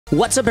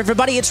What's up,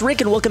 everybody? It's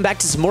Rick, and welcome back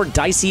to some more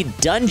Dicey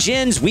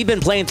Dungeons. We've been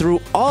playing through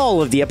all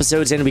of the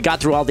episodes, and we got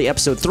through all the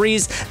episode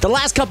 3s. The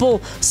last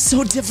couple,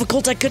 so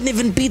difficult, I couldn't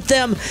even beat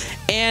them,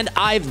 and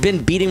I've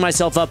been beating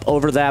myself up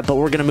over that, but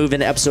we're going to move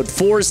into episode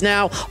 4s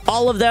now.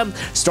 All of them,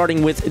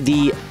 starting with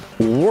the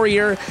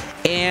Warrior,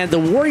 and the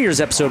Warrior's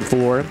episode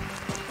 4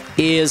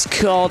 is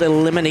called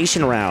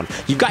Elimination Round.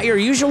 You've got your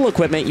usual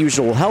equipment,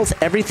 usual health,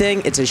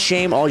 everything. It's a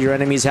shame all your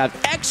enemies have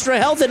extra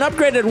health and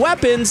upgraded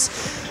weapons.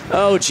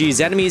 Oh,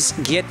 geez. Enemies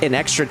get an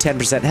extra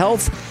 10%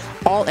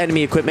 health. All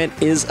enemy equipment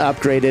is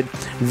upgraded.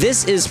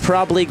 This is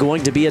probably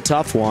going to be a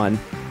tough one.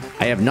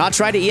 I have not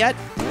tried it yet.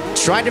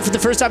 Tried it for the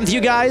first time with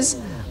you guys.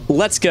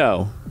 Let's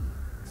go.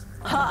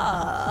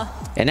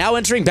 And now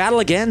entering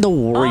battle again, the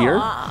Warrior,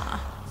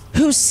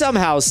 who's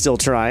somehow still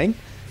trying.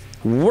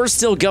 We're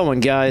still going,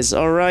 guys.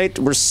 All right.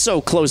 We're so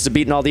close to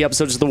beating all the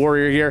episodes of the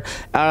Warrior here.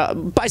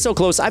 By so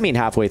close, I mean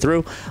halfway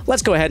through.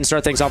 Let's go ahead and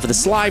start things off with the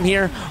slime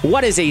here.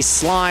 What is a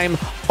slime?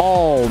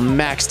 All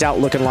maxed out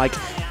looking like.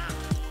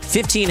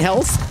 15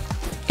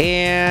 health.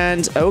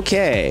 And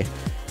okay.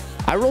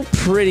 I rolled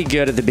pretty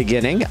good at the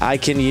beginning. I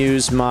can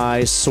use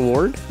my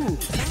sword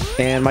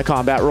and my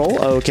combat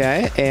roll.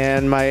 Okay.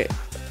 And my...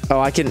 Oh,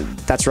 I can...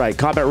 That's right.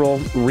 Combat roll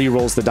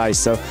re-rolls the dice.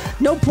 So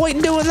no point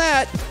in doing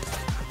that.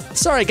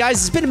 Sorry, guys.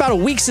 It's been about a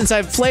week since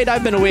I've played.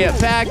 I've been away at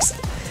PAX,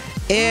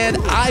 and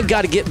I've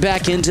got to get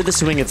back into the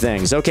swing of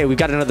things. Okay, we've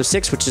got another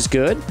 6, which is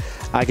good.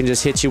 I can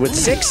just hit you with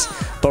 6,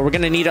 but we're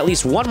going to need at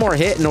least one more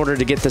hit in order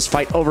to get this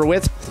fight over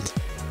with.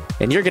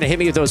 And you're going to hit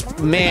me with those...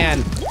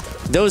 Man,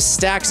 those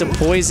stacks of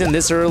poison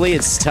this early,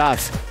 it's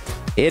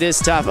tough. It is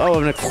tough. Oh,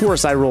 and of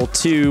course I rolled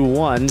 2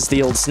 1s,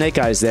 the old snake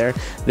eyes there.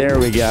 There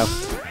we go.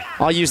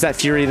 I'll use that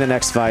Fury in the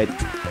next fight.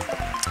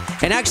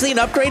 And actually, an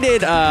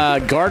upgraded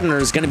Gardener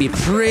is going to be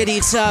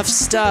pretty tough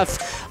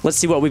stuff. Let's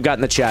see what we've got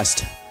in the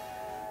chest.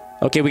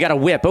 Okay, we got a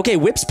Whip. Okay,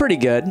 Whip's pretty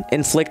good.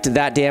 Inflict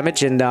that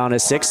damage and on a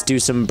 6, do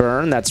some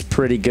burn. That's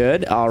pretty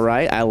good. All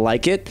right, I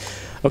like it.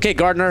 Okay,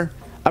 Gardener.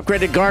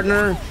 Upgraded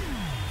Gardener.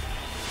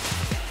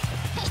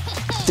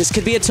 This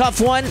could be a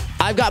tough one.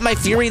 I've got my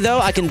Fury, though.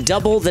 I can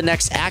double the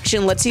next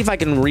action. Let's see if I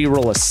can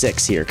re-roll a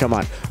 6 here. Come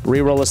on.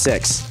 Re-roll a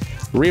 6.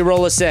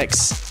 Re-roll a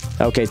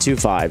 6. Okay, 2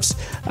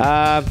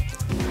 5s.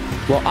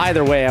 Well,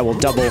 either way, I will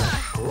double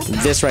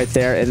this right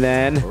there, and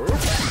then...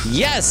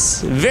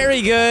 Yes!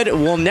 Very good!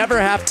 We'll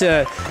never have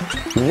to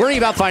worry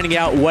about finding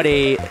out what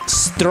a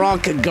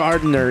Stronk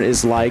Gardener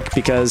is like,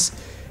 because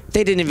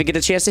they didn't even get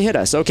a chance to hit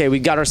us. Okay, we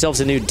got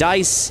ourselves a new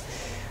dice.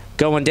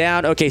 Going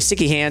down. Okay,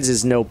 Sticky Hands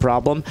is no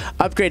problem.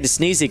 Upgrade to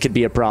Sneezy could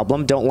be a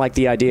problem. Don't like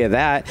the idea of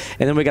that.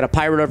 And then we got a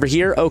Pirate over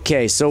here.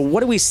 Okay, so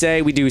what do we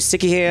say? We do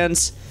Sticky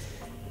Hands.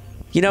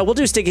 You know, we'll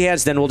do Sticky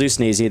Hands, then we'll do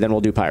Sneezy, then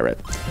we'll do Pirate.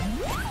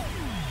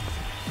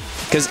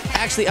 Because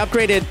actually,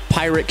 upgraded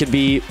Pirate could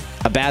be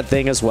a bad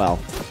thing as well.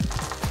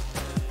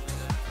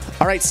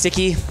 All right,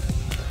 Sticky.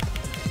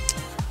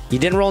 You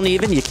didn't roll an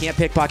even. You can't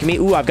pickpocket me.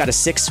 Ooh, I've got a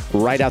 6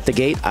 right out the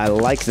gate. I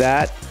like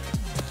that.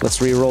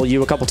 Let's re-roll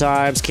you a couple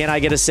times. Can I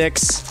get a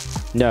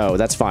 6? No,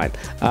 that's fine.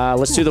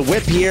 Let's do the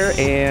Whip here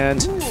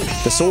and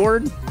the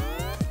Sword.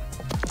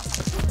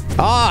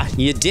 Ah,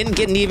 you didn't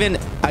get an even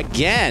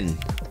again.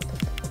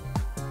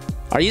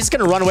 Are you just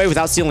going to run away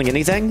without stealing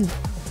anything?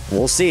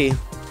 We'll see.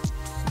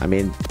 I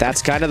mean,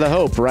 that's kind of the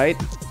hope, right?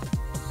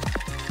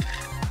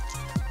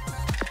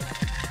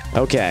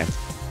 Okay.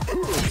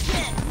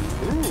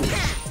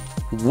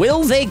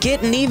 Will they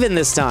get an even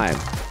this time?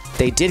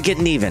 They did get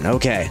an even.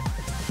 Okay.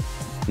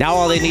 Now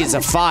all they need is a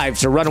 5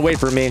 to run away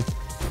from me.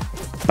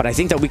 But I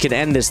think that we can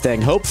end this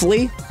thing.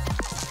 Hopefully.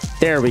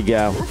 There we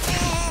go.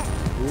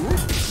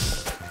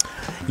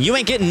 You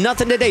ain't getting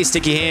nothing today,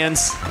 Sticky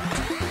Hands.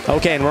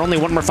 Okay, and we're only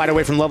one more fight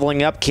away from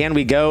leveling up. Can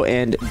we go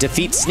and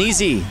defeat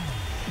Sneezy?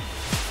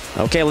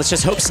 Okay, let's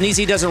just hope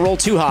Sneezy doesn't roll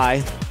too high.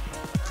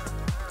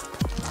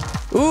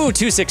 Ooh,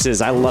 2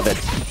 6s. I love it.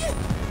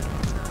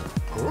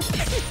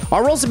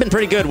 Our rolls have been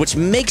pretty good, which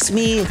makes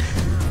me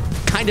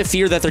kind of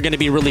fear that they're going to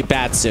be really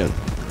bad soon.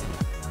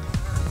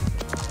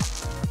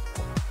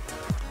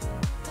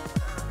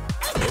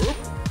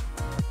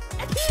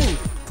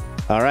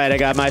 All right, I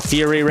got my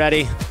Fury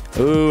ready.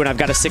 Ooh, and I've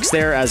got a 6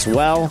 there as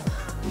well.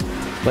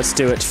 Let's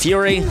do it.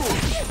 Fury.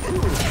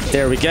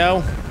 There we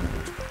go.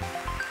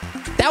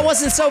 That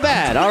wasn't so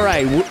bad. All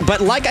right.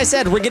 But like I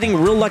said, we're getting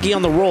real lucky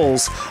on the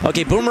rolls.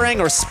 Okay, Boomerang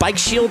or Spike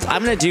Shield.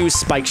 I'm going to do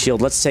Spike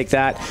Shield. Let's take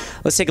that.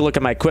 Let's take a look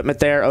at my equipment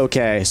there.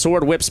 Okay,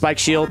 Sword, Whip, Spike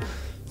Shield.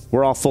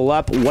 We're all full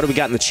up. What do we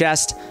got in the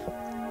chest?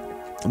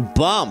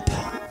 Bump.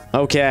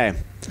 Okay.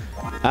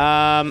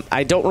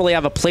 I don't really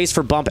have a place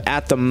for Bump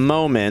at the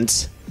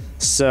moment,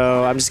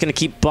 so I'm just going to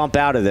keep Bump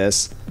out of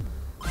this.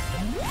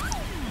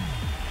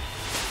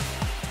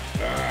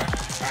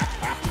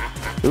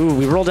 Ooh,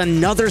 we rolled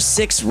another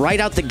 6 right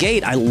out the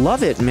gate. I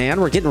love it, man.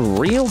 We're getting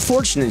real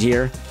fortunate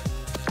here.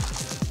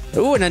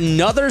 Ooh, and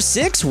another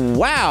 6?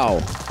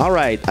 Wow. All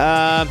right.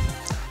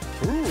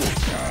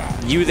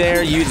 You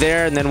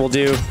there, and then we'll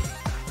do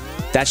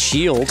that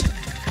shield.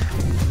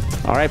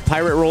 All right,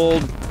 Pirate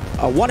rolled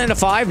a 1 and a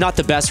 5. Not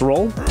the best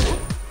roll.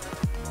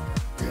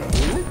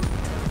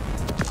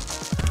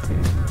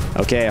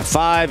 Okay, a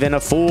 5 and a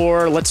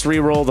 4. Let's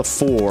re-roll the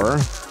 4.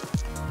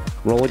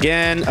 Roll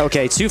again.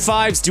 Okay, 2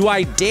 5s. Do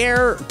I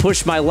dare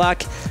push my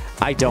luck?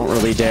 I don't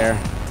really dare.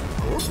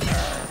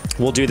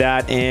 We'll do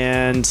that,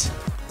 and...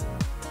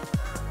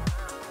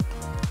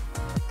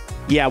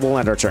 yeah, we'll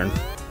end our turn.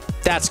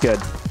 That's good.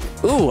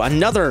 Ooh,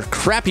 another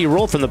crappy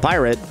roll from the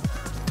pirate.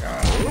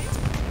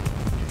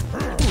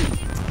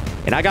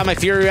 And I got my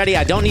Fury ready.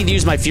 I don't need to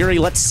use my Fury.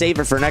 Let's save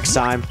it for next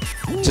time.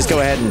 Just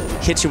go ahead and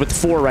hit you with the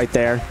 4 right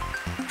there.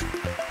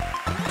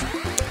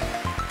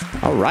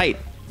 All right.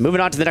 Moving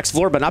on to the next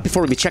floor, but not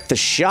before we check the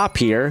shop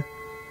here.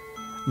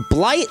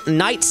 Blight,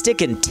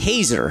 Nightstick, and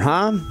Taser,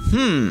 huh?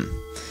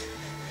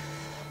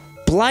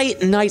 Blight,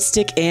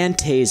 Nightstick, and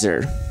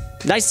Taser.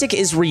 Nightstick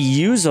is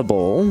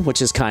reusable,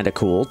 which is kind of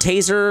cool.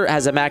 Taser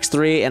has a max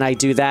 3, and I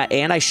do that,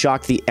 and I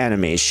shock the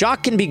enemy.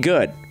 Shock can be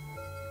good.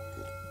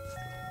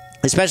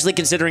 Especially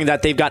considering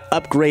that they've got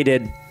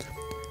upgraded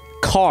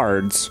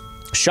cards.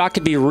 Shock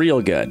could be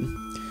real good.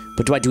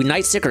 But do I do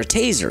Nightstick or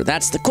Taser?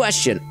 That's the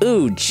question.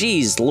 Ooh,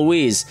 jeez,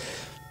 Louise.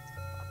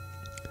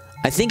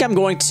 I think I'm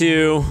going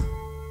to...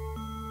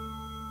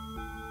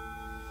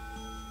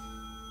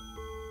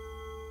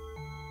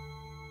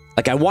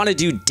 like, I want to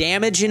do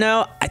damage, you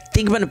know? I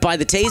think I'm going to buy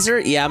the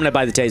Taser. Yeah, I'm going to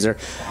buy the Taser.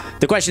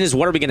 The question is,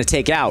 what are we going to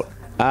take out?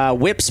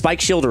 Whip,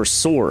 Spike Shield, or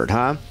Sword,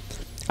 huh?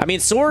 I mean,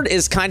 Sword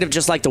is kind of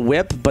just like the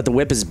Whip, but the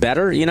Whip is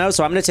better, you know?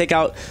 So I'm going to take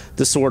out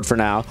the Sword for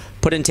now.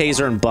 Put in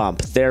Taser and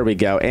Bump. There we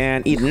go.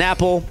 And eat an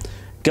apple.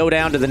 Go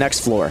down to the next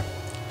floor.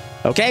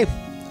 Okay.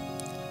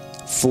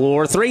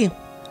 Floor 3.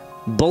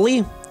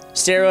 Bully,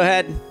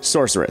 Stereohead,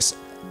 Sorceress.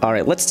 All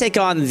right, let's take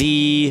on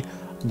the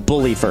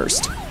Bully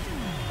first.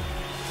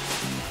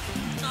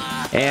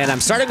 And I'm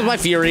starting with my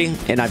Fury,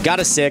 and I've got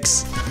a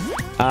 6.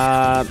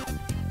 I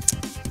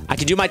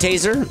can do my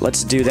Taser.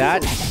 Let's do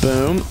that.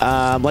 Boom.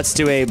 Let's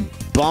do a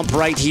Bump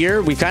right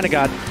here. We've kind of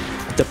got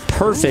the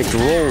perfect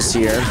rolls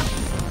here.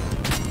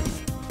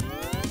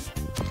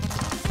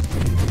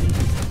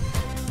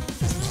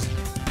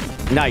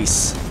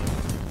 Nice.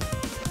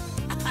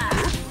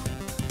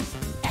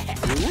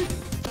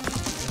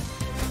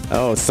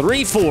 Oh,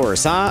 3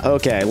 4s, huh?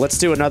 Okay, let's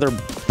do another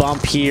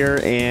Bump here,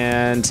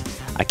 and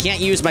I can't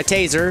use my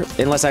Taser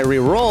unless I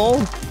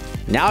re-roll.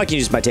 Now I can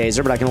use my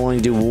Taser, but I can only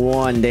do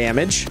 1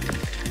 damage.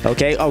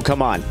 Okay, oh,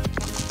 come on.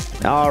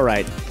 All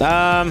right.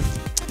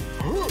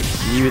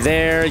 You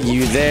there,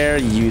 you there,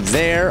 you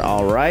there.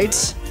 All right.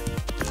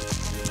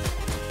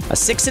 A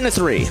 6 and a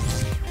 3.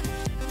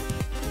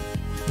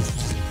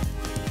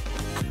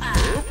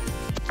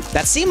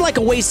 That seemed like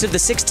a waste of the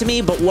 6 to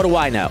me, but what do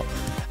I know?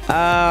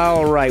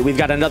 All right, we've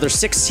got another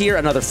 6 here,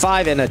 another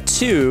 5, and a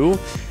 2.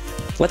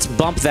 Let's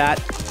bump that.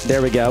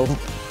 There we go.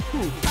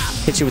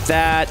 Hit you with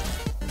that.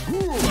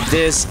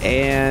 This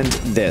and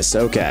this.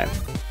 Okay.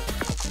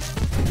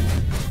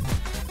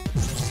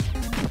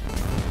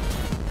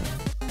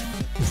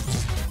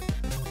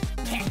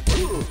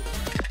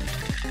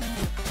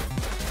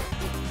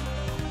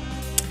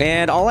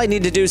 And all I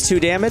need to do is 2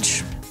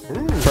 damage.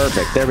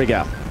 Perfect. There we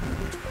go.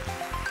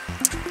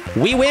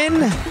 We win.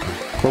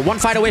 We're 1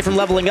 fight away from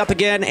leveling up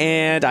again,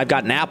 and I've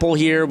got an apple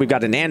here. We've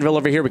got an anvil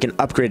over here. We can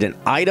upgrade an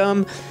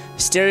item.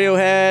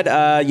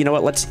 Stereohead, you know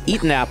what? Let's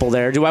eat an apple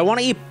there. Do I want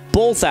to eat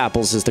both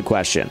apples is the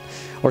question.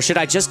 Or should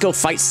I just go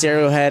fight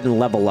Stereohead and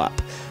level up?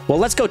 Well,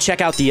 let's go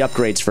check out the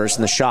upgrades first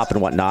in the shop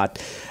and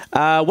whatnot.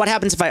 What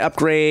happens if I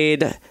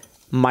upgrade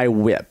my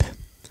whip?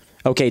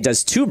 Okay, it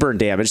does 2 burn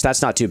damage.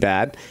 That's not too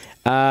bad.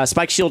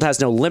 Spike Shield has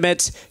no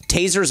limit.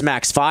 Taser's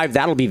max 5.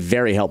 That'll be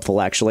very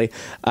helpful, actually.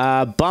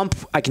 Bump,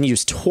 I can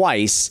use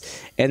twice.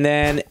 And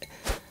then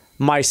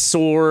my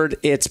sword,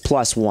 it's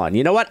 +1.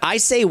 You know what? I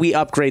say we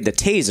upgrade the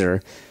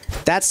Taser.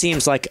 That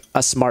seems like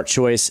a smart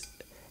choice.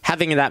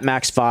 Having that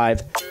max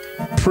 5,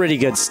 pretty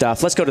good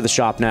stuff. Let's go to the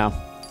shop now.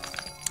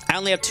 I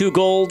only have 2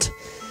 gold.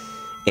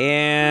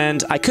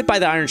 And I could buy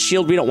the Iron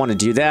Shield. We don't want to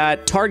do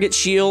that. Target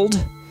Shield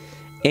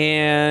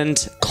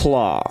and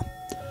Claw.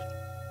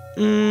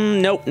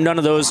 Nope, none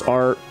of those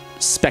are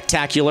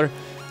spectacular.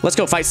 Let's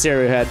go fight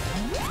Stereohead.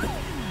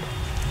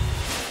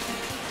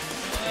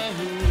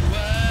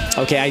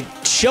 Okay, I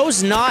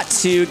chose not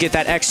to get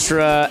that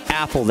extra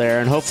apple there,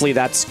 and hopefully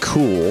that's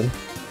cool.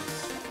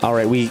 All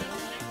right, we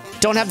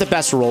don't have the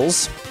best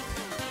rolls.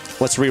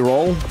 Let's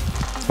re-roll.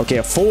 Okay,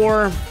 a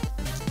 4,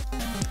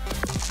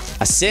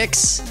 a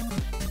 6,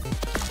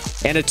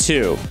 and a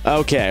 2.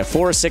 Okay, a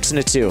 4, a 6, and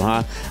a 2,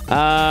 huh?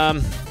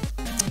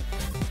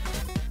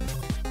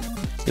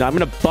 You know, I'm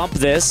going to bump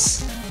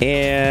this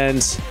and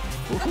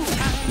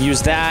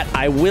use that.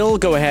 I will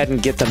go ahead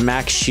and get the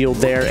max shield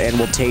there, and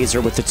we'll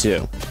taser with the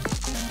 2.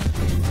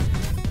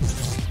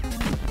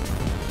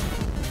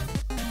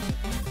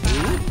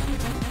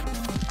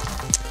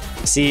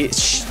 See,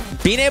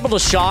 being able to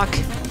shock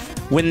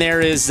when there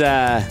is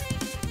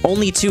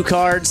only 2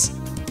 cards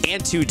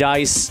and 2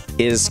 dice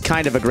is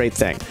kind of a great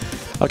thing.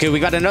 Okay, we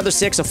got another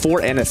 6, a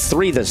 4, and a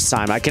 3 this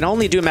time. I can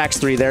only do max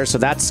 3 there, so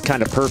that's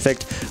kind of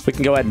perfect. We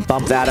can go ahead and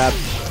bump that up,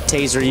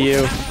 taser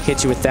you,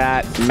 hit you with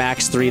that,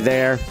 max 3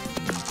 there.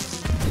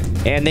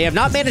 And they have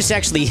not managed to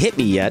actually hit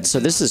me yet, so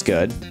this is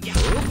good.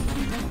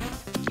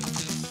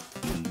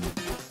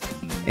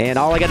 And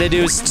all I gotta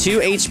do is 2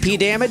 HP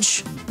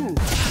damage.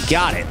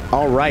 Got it.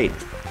 All right.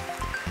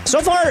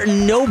 So far,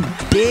 no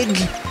big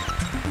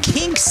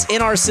kinks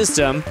in our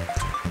system.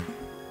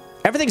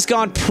 Everything's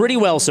gone pretty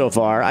well so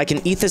far. I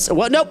can eat this.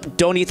 Well, nope.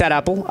 Don't eat that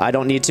apple. I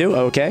don't need to.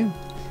 Okay.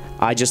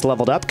 I just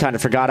leveled up. Kind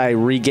of forgot I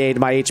regained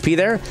my HP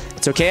there.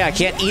 It's okay. I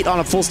can't eat on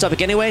a full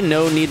stomach anyway.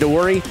 No need to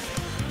worry.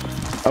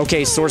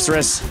 Okay,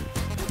 sorceress.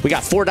 We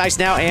got 4 dice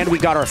now, and we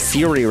got our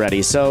fury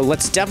ready. So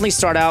let's definitely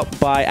start out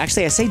by...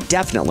 Actually, I say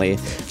definitely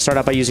start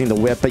out by using the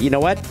whip. But you know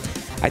what?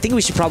 I think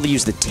we should probably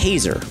use the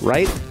taser,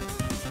 right?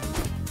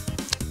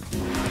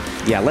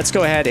 Yeah, let's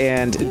go ahead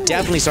and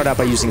definitely start out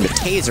by using the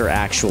taser,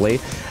 actually.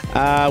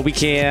 We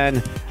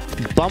can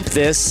bump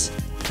this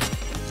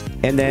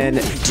and then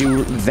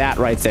do that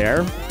right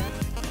there.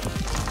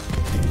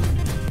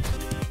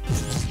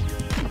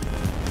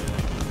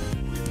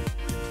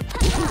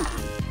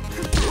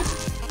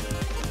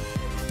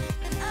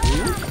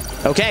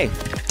 Okay,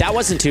 that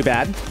wasn't too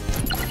bad.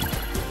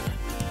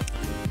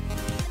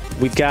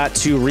 We've got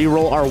to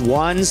reroll our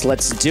 1s.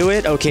 Let's do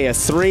it. Okay, a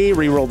 3.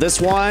 Reroll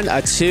this one.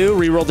 A 2.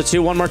 Reroll the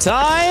 2 one more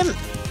time.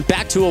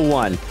 Back to a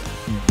 1.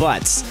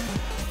 But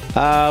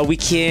we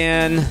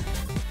can...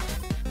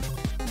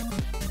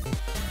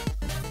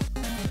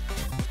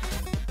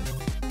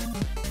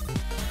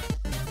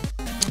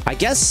 I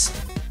guess...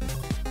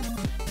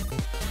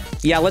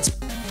 Yeah, let's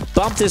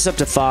bump this up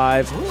to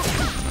 5.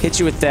 Hit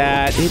you with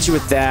that. Hit you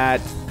with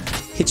that.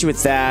 Hit you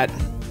with that.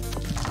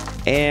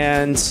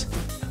 And...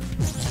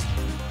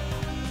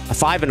 a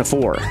 5 and a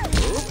 4.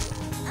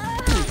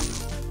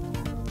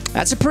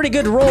 That's a pretty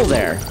good roll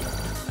there.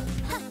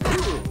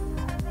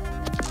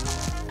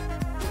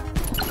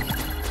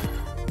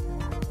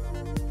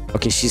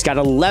 Okay, she's got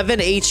 11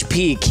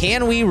 HP.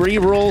 Can we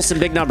re-roll some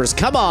big numbers?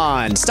 Come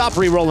on. Stop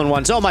re-rolling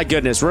ones. Oh my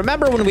goodness.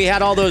 Remember when we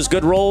had all those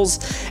good rolls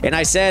and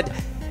I said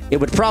it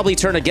would probably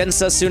turn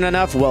against us soon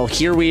enough? Well,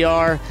 here we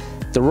are.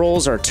 The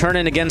rolls are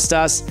turning against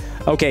us.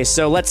 Okay,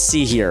 so let's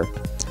see here.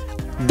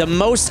 The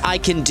most I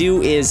can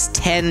do is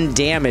 10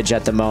 damage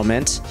at the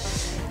moment,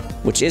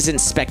 which isn't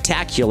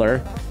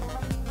spectacular.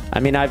 I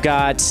mean, I've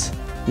got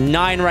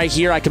 9 right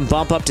here. I can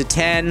bump up to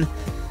 10.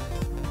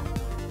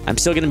 I'm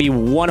still going to be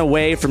 1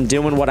 away from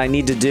doing what I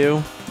need to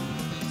do.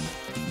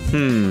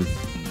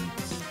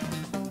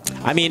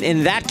 I mean,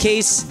 in that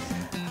case,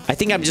 I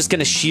think I'm just going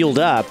to shield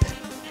up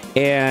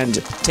and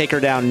take her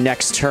down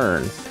next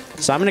turn.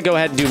 So I'm going to go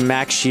ahead and do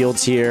max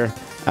shields here.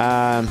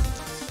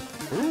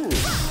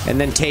 And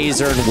then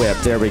taser and whip.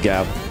 There we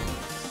go.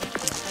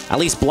 At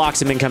least block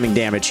some incoming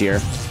damage here.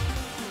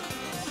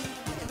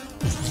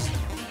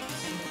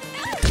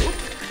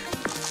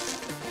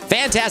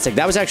 Fantastic.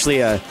 That was actually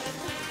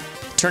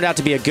turned out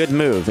to be a good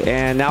move.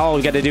 And now all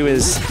we got to do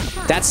is...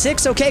 That's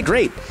 6? Okay,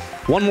 great.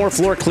 1 more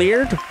floor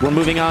cleared. We're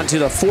moving on to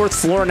the 4th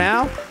floor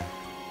now.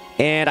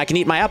 And I can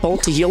eat my apple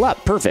to heal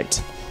up.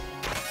 Perfect.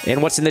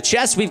 And what's in the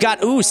chest? We've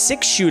got, ooh,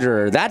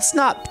 6-shooter. That's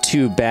not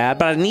too bad,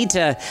 but I need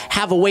to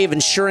have a way of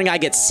ensuring I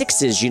get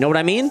 6s. You know what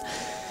I mean?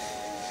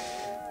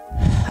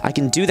 I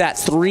can do that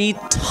 3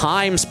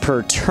 times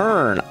per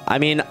turn. I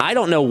mean, I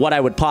don't know what I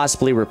would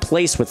possibly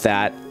replace with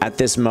that at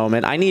this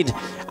moment. I need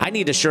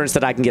assurance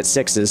that I can get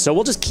 6s. So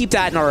we'll just keep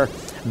that in our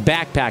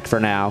backpack for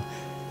now.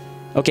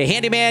 Okay,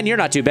 Handyman, you're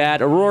not too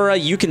bad. Aurora,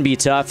 you can be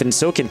tough, and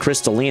so can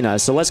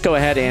Crystalina. So let's go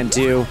ahead and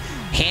do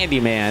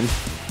Handyman.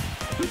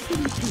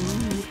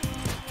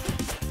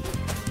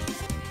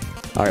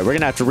 All right, we're going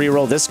to have to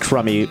re-roll this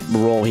crummy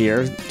roll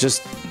here.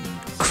 Just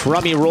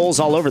crummy rolls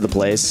all over the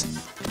place.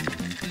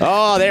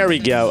 Oh, there we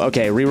go.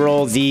 Okay,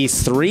 re-roll the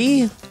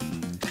 3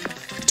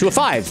 to a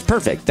 5.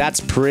 Perfect. That's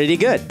pretty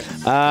good.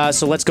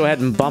 So let's go ahead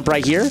and bump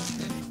right here.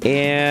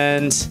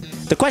 And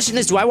the question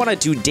is, do I want to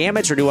do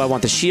damage or do I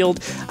want the shield?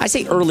 I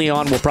say early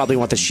on we'll probably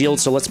want the shield,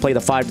 so let's play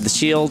the 5 to the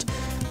shield,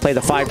 play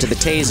the 5 to the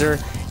taser,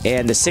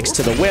 and the 6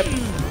 to the whip.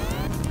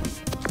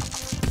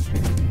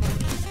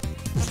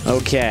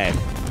 Okay.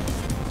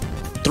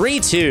 3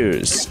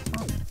 2s.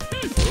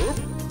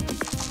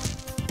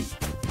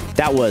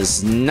 That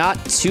was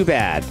not too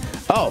bad.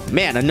 Oh,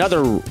 man,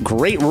 another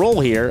great roll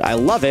here. I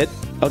love it.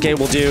 Okay,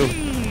 we'll do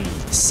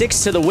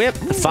 6 to the whip,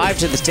 5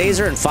 to the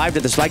taser, and 5 to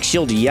the spike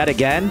shield yet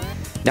again.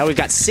 Now we've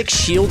got 6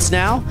 shields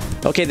now.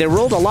 Okay, they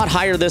rolled a lot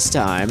higher this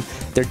time.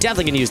 They're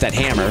definitely going to use that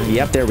hammer.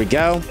 Yep, there we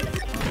go.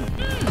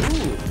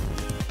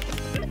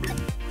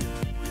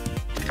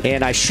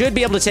 And I should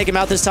be able to take him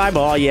out this time.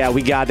 Oh, yeah,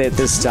 we got it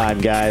this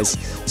time, guys.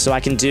 So I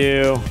can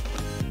do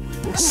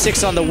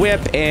 6 on the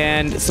whip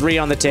and 3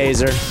 on the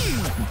taser.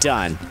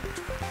 Done.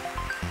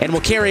 And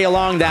we'll carry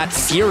along that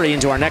fury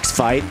into our next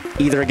fight,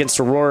 either against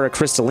Aurora or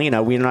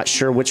Crystalina. We're not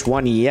sure which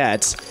one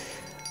yet.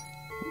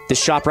 The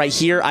shop right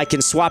here, I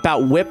can swap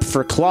out whip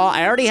for claw.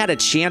 I already had a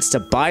chance to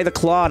buy the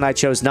claw, and I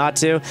chose not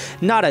to.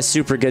 Not a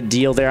super good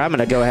deal there. I'm going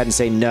to go ahead and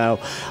say no.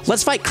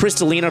 Let's fight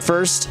Crystalina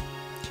first,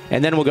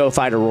 and then we'll go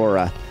fight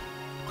Aurora.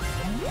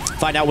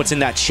 Find out what's in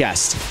that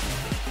chest.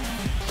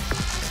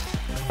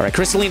 All right,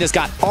 Crystallina's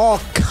got all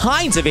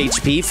kinds of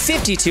HP,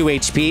 52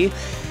 HP.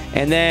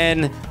 And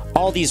then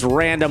all these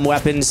random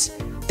weapons.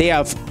 They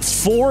have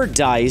 4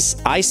 dice.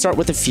 I start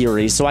with a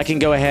Fury, so I can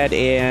go ahead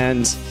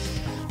and...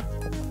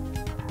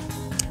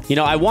 You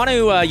know, I want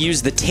to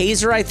use the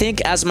Taser, I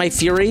think, as my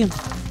Fury.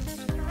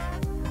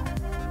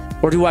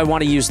 Or do I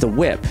want to use the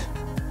Whip?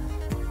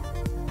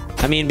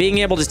 I mean, being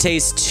able to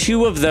tase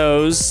 2 of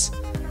those...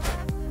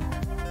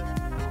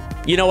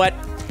 You know what?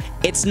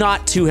 It's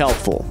not too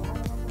helpful.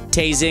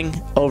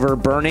 Tasing over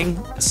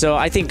burning. So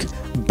I think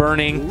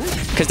burning,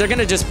 because they're going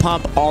to just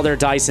pump all their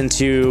dice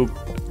into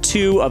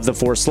 2 of the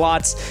 4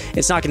 slots.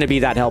 It's not going to be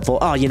that helpful.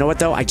 Oh, you know what,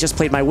 though? I just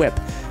played my Whip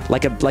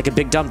like a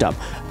big dum-dum.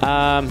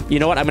 You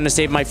know what? I'm going to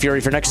save my Fury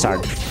for next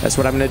turn. That's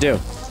what I'm going to do.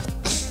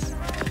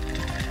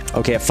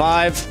 Okay, at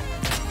 5.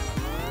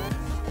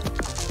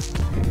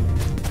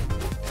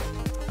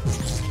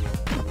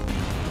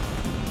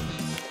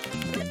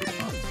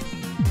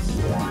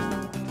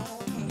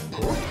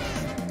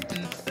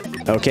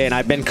 Okay, and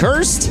I've been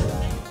cursed.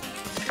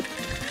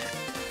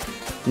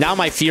 Now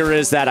my fear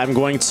is that I'm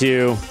going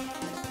to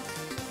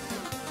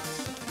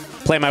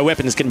play my Whip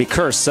and it's going to be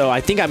cursed. So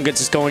I think I'm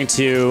just going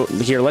to...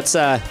 Here, let's...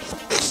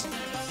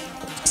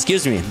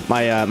 Excuse me,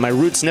 my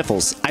root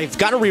sniffles. I've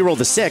got to reroll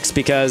the 6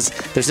 because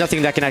there's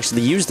nothing that can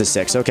actually use the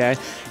 6, okay?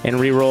 And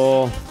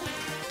reroll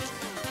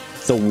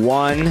the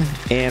 1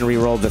 and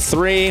reroll the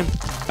 3.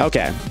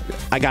 Okay,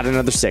 I got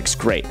another 6.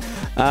 Great.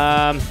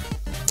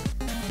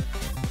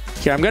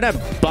 Here, I'm going to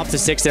bump the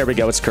 6. There we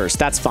go. It's cursed.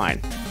 That's fine.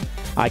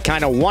 I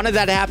kind of wanted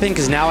that to happen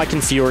because now I can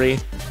Fury.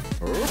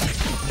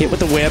 Hit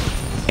with the Whip.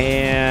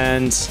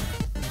 And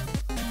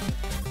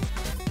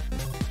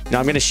now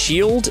I'm going to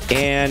shield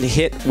and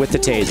hit with the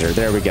Taser.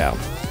 There we go.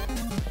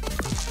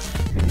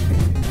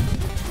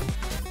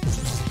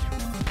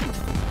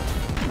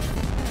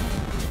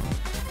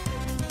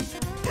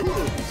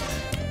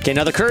 Okay,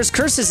 another curse.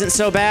 Curse isn't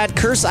so bad.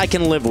 Curse I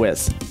can live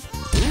with.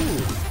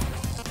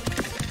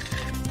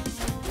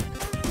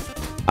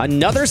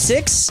 Another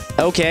 6.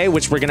 Okay,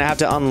 which we're going to have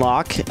to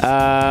unlock.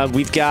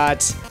 We've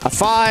got a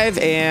 5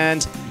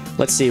 and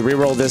let's see,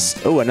 reroll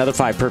this. Oh, another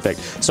 5. Perfect.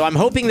 So I'm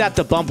hoping that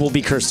the bump will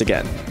be cursed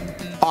again.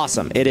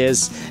 Awesome. It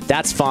is.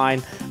 That's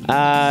fine.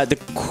 The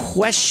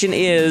question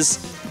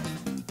is,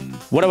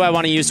 what do I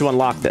want to use to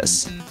unlock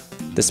this?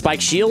 The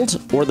Spike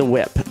Shield or the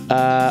Whip?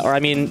 Or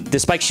I mean, the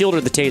Spike Shield or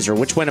the Taser?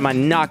 Which one am I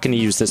not going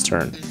to use this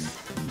turn?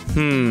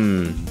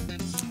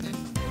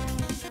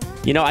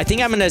 You know, I think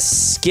I'm going to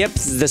skip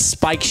the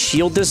Spike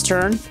Shield this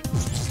turn.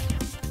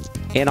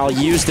 And I'll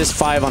use this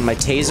 5 on my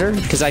Taser.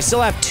 Because I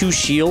still have 2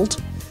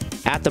 shield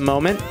at the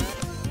moment.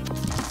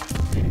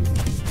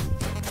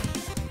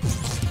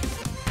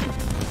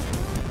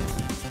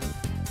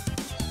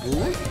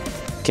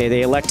 Okay,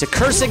 they elect to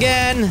curse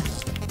again.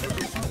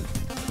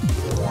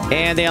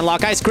 And they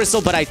unlock Ice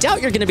Crystal. But I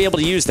doubt you're going to be able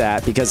to use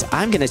that. Because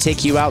I'm going to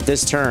take you out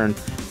this turn.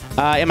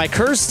 Am I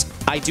cursed?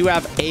 I do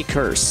have a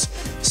curse.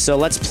 So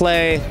let's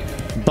play...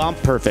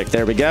 Bump. Perfect.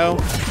 There we go.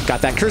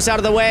 Got that curse out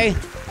of the way.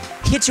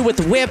 Hit you with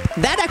the Whip.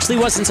 That actually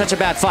wasn't such a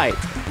bad fight.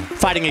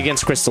 Fighting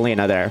against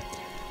Crystallina there.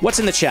 What's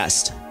in the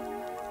chest?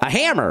 A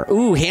hammer.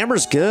 Ooh,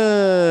 hammer's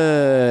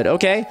good.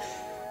 Okay.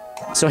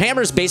 So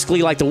hammer's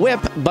basically like the Whip,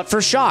 but for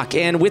shock.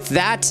 And with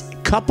that,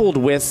 coupled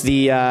with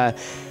the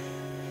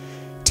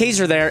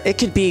Taser there, it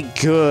could be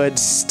good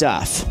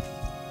stuff.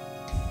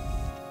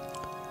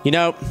 You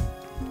know...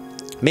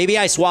 Maybe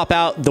I swap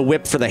out the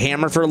Whip for the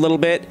hammer for a little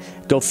bit.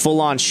 Go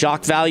full-on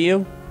shock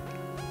value.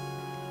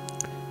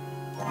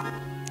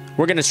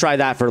 We're going to try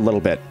that for a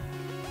little bit.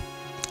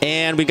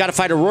 And we've got to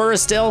fight Aurora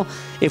still.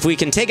 If we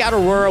can take out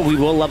Aurora, we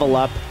will level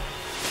up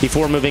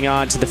before moving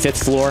on to the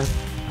 5th floor.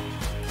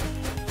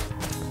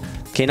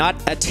 Okay, not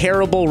a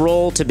terrible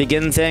roll to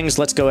begin things.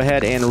 Let's go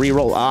ahead and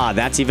re-roll. Ah,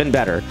 that's even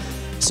better.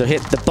 So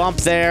hit the bump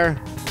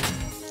there.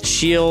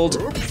 Shield,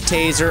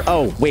 Taser.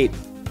 Oh, wait.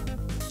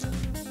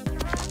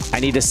 I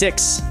need a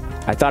 6.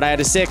 I thought I had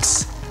a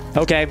 6.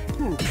 Okay.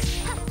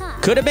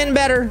 Could have been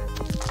better.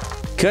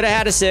 Could have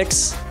had a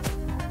 6.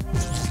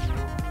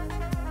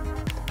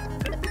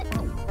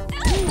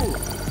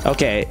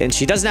 Okay, and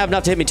she doesn't have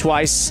enough to hit me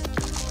twice.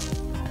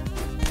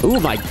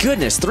 Ooh, my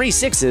goodness. 3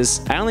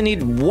 6s. I only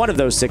need 1 of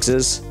those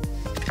 6s.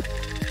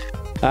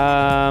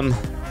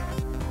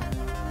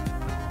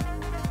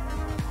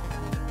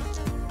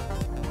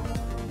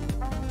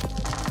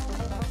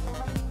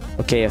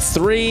 Okay, a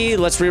 3.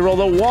 Let's re-roll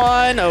the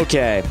 1.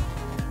 Okay.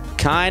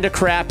 Kind of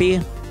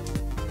crappy.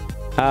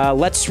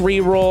 Let's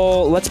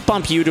re-roll. Let's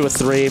bump you to a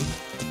 3.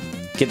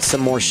 Get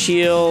some more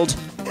shield.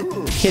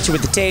 Hit you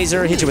with the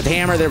Taser. Hit you with the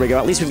hammer. There we go.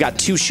 At least we've got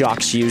 2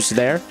 shocks used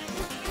there.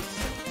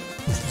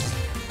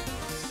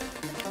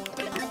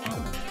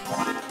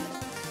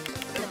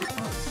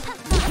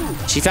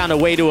 She found a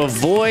way to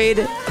avoid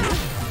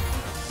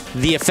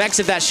the effects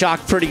of that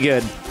shock pretty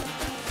good.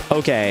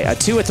 Okay, a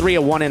 2, a 3,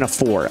 a 1, and a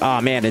 4. Oh,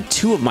 man, and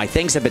 2 of my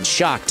things have been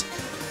shocked.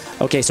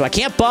 Okay, so I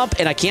can't bump,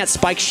 and I can't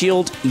Spike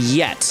Shield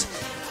yet.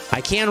 I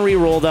can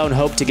re-roll, though, and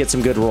hope to get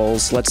some good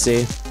rolls. Let's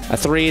see. A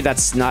 3,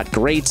 that's not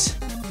great.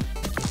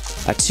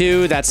 A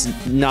 2, that's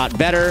not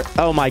better.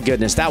 Oh my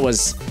goodness, that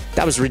was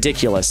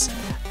ridiculous.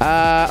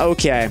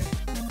 Okay.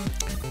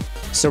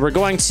 So we're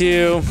going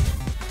to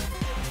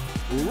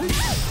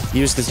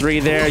use the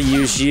 3 there,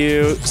 use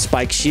you,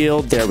 spike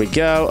shield, there we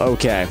go,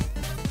 okay.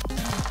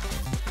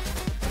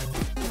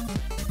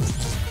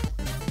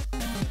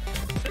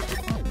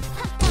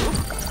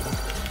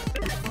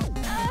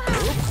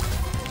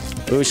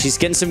 Ooh, she's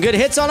getting some good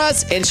hits on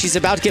us, and she's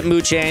about to get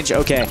mood change.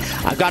 Okay,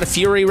 I've got a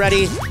Fury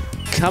ready.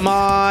 Come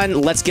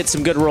on, let's get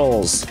some good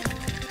rolls.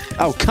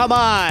 Oh, come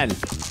on.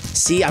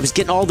 See, I was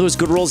getting all those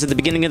good rolls at the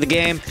beginning of the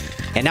game,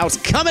 and now it's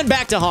coming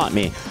back to haunt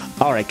me.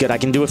 All right, good, I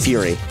can do a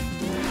Fury.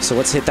 So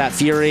let's hit that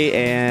Fury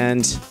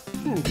and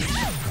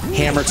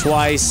hammer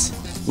twice.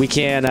 We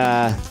can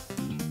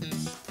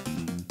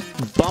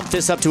bump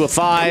this up to a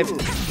 5,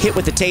 hit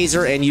with the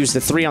taser, and use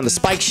the 3 on the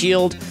spike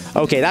shield.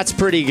 Okay, that's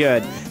pretty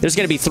good. There's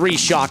going to be 3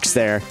 shocks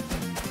there.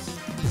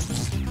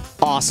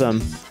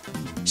 Awesome.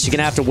 She's going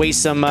to have to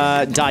waste some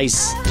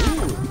dice.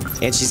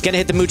 And she's going to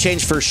hit the mood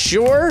change for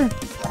sure.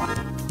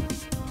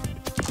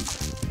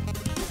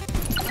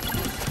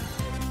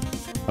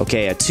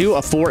 Okay, a 2,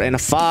 a 4, and a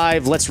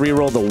 5. Let's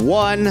reroll the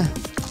 1.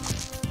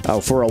 Oh,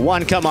 for a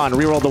 1, come on.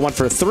 Reroll the 1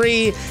 for a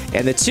 3.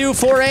 And the 2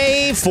 for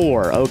a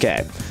 4.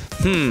 Okay.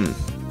 We're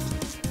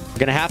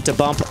going to have to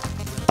bump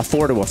a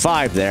 4 to a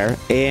 5 there.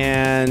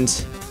 And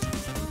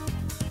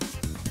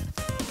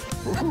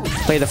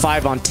play the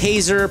 5 on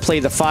taser.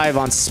 Play the 5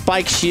 on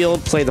spike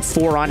shield. Play the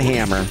 4 on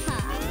hammer.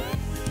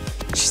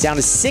 She's down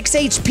to 6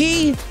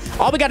 HP.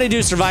 All we got to do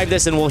is survive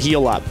this and we'll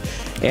heal up.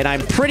 And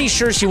I'm pretty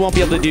sure she won't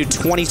be able to do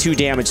 22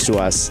 damage to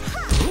us.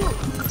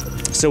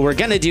 So we're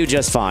going to do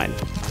just fine.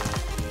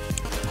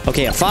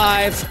 Okay, a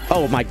 5.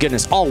 Oh my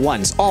goodness. All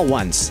ones. All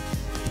ones.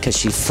 Because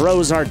she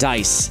froze our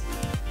dice.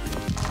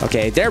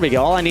 Okay, there we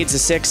go. All I need is a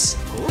 6.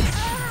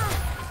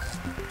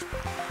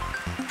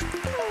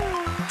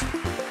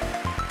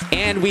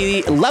 And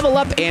we level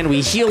up and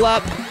we heal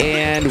up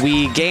and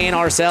we gain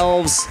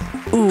ourselves,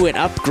 ooh, an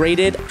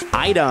upgraded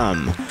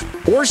item.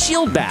 Or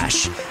shield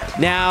bash.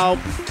 Now,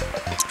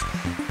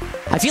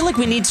 I feel like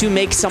we need to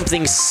make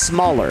something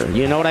smaller.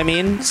 You know what I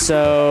mean?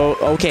 So,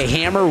 okay,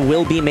 hammer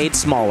will be made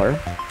smaller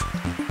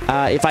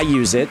if I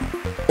use it.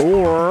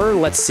 Or,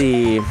 let's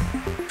see.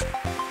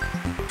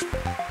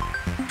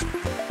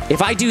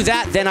 If I do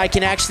that, then I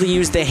can actually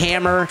use the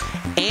hammer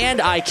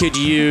and I could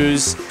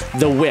use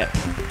the whip.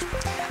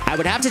 I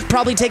would have to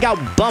probably take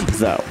out bump,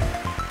 though.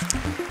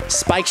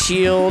 Spike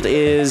shield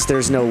is,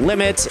 there's no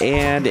limit.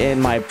 And in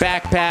my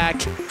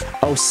backpack,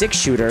 oh, 6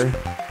 shooter.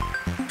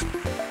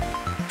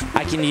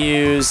 I can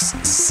use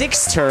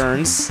 6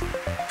 turns.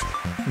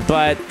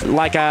 But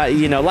like I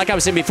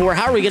was saying before,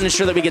 how are we going to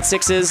ensure that we get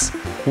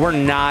 6s? We're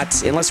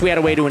not, unless we had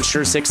a way to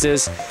ensure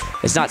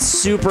 6s. It's not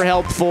super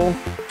helpful.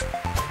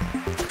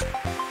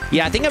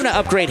 Yeah, I think I'm going to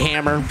upgrade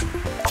hammer.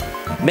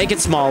 Make it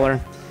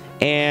smaller.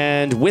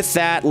 And with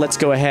that, let's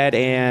go ahead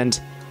and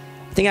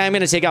I think I'm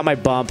going to take out my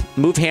bump,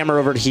 move hammer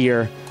over to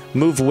here,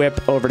 move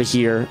whip over to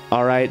here.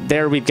 All right,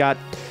 there we've got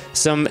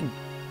some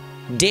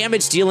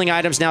damage dealing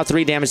items now,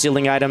 3 damage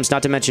dealing items,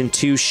 not to mention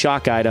 2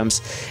 shock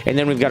items. And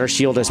then we've got our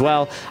shield as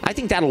well. I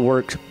think that'll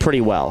work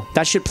pretty well.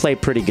 That should play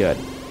pretty good.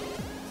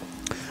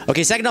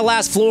 Okay, second to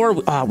last floor.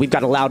 We've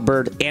got a loud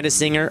bird and a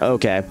singer.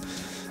 Okay.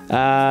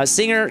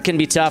 Singer can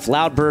be tough.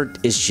 Loudbird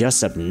is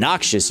just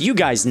obnoxious. You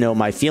guys know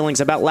my feelings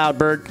about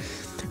Loudbird.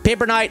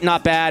 Paper Knight,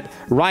 not bad.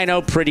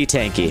 Rhino, pretty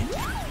tanky.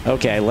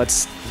 Okay,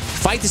 let's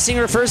fight the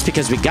singer first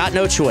because we got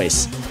no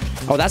choice.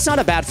 Oh, that's not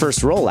a bad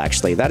first roll,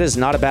 actually. That is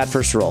not a bad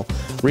first roll.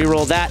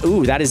 Reroll that.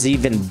 Ooh, that is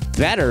even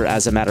better,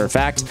 as a matter of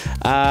fact.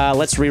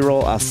 Let's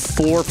reroll a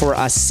 4 for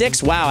a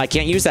 6. Wow, I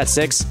can't use that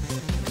 6.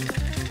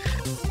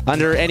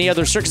 Under any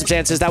other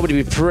circumstances, that would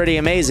be pretty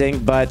amazing,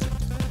 but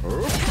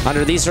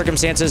under these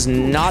circumstances,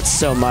 not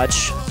so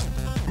much.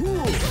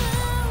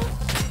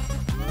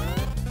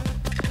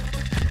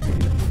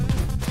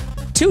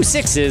 Two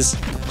 6s.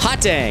 Hot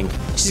dang.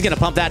 She's going to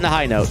pump that in a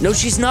high note. No,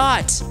 she's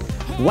not.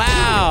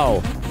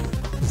 Wow.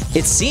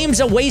 It seems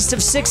a waste of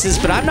 6s,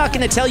 but I'm not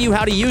going to tell you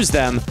how to use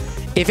them.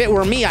 If it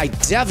were me, I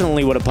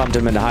definitely would have pumped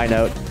them into high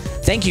note.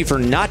 Thank you for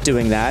not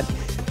doing that.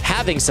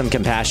 Having some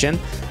compassion.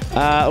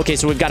 Okay,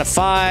 so we've got a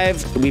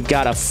 5. We've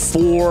got a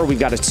 4. We've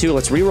got a 2.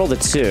 Let's reroll the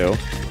 2.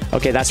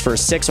 Okay, that's for a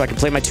 6, so I can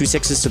play my 2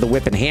 6s to the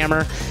whip and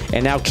hammer.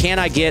 And now can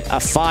I get a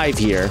 5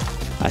 here?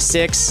 A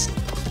 6.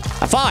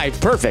 A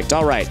 5. Perfect.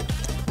 All right.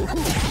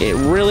 It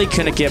really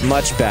couldn't get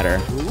much better.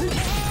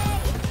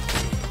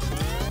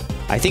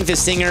 I think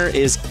this singer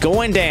is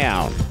going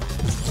down.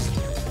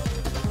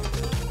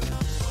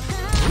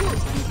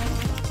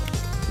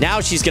 Now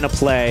she's going to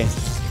play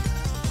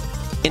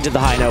into the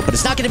high note, but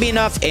it's not going to be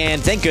enough.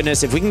 And thank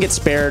goodness, if we can get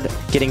spared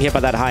getting hit by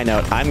that high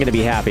note, I'm going to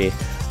be happy.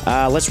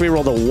 Let's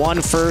reroll the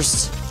 1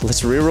 first.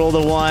 Let's reroll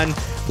the 1.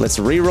 Let's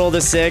reroll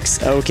the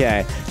 6.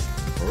 Okay.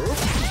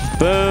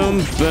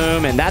 Boom,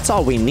 boom, and that's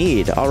all we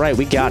need. All right,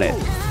 we got it.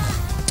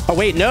 Oh,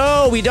 wait,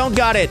 no, we don't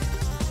got it.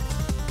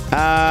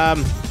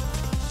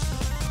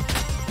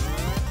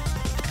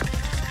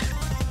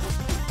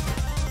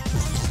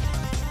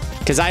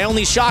 Because I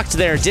only shocked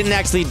there. Didn't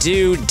actually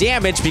do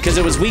damage because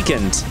it was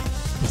weakened.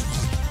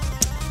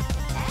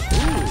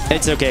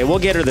 It's okay. We'll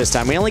get her this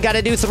time. We only got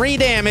to do 3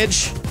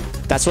 damage.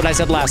 That's what I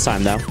said last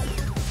time, though.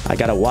 I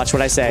got to watch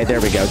what I say.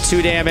 There we go.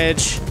 2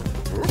 damage.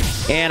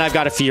 And I've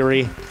got a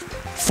Fury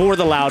for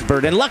the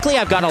Loudbird. And luckily,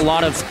 I've got a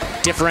lot of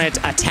different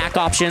attack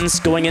options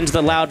going into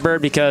the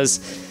Loudbird because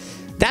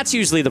that's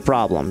usually the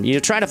problem. You're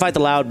trying to fight the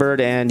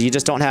Loudbird and you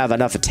just don't have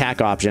enough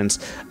attack options.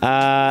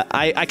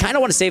 I kind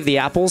of want to save the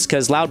apples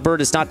because Loudbird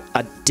is not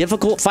a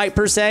difficult fight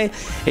per se.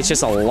 It's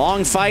just a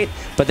long fight.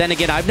 But then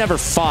again, I've never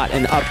fought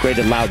an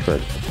upgraded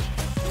Loudbird.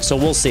 So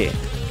we'll see.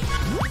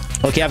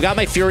 Okay, I've got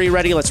my Fury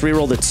ready. Let's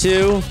reroll the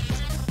 2.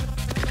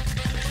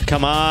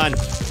 Come on.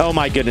 Oh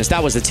my goodness,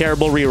 that was a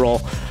terrible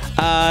reroll.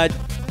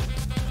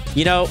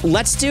 You know,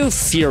 let's do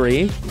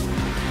Fury.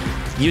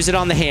 Use it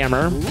on the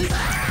hammer.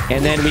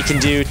 And then we can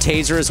do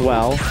Taser as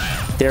well.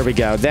 There we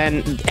go.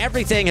 Then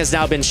everything has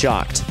now been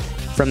shocked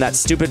from that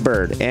stupid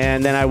bird.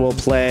 And then I will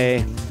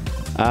play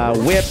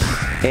Whip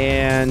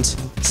and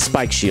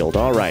Spike Shield.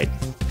 All right.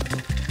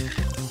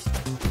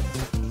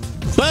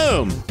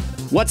 Boom!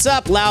 What's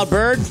up,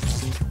 Loudbird?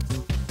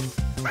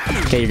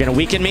 Okay, you're going to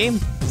weaken me.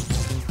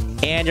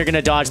 And you're going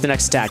to dodge the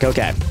next attack.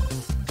 Okay.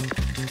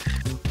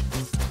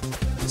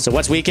 So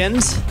what's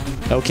weakened?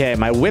 Okay,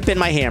 my whip and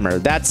my hammer.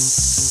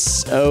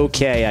 That's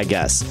okay, I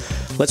guess.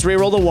 Let's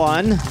reroll the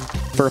 1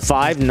 for a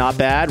 5. Not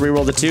bad.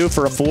 Reroll the 2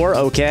 for a 4.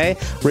 Okay.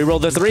 Reroll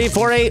the 3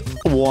 for a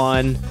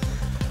 1.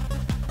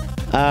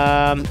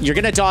 You're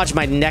going to dodge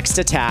my next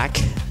attack.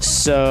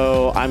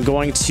 So I'm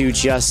going to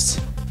just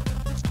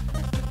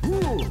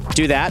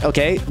do that.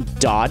 Okay.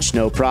 Dodge.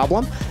 No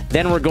problem.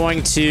 Then we're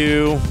going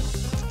to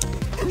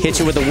hit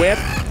you with the whip,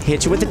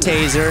 hit you with the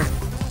taser,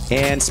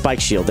 and Spike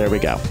Shield. There we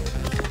go.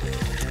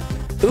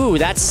 Ooh,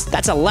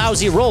 that's a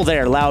lousy roll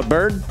there,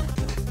 Loudbird.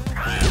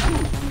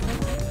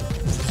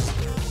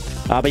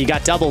 But you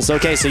got doubles.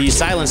 Okay, so you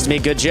silenced me.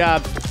 Good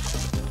job.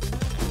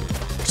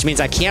 Which means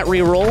I can't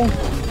re-roll.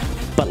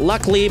 But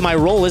luckily, my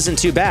roll isn't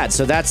too bad,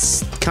 so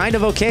that's kind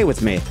of okay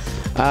with me.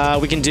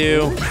 We can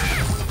do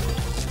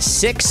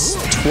 6,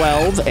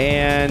 12,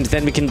 and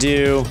then we can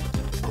do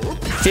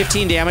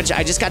 15 damage.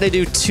 I just got to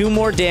do 2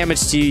 more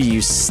damage to you,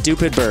 you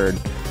stupid bird.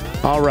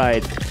 All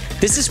right.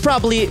 This is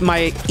probably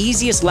my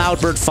easiest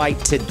Loudbird fight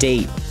to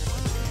date.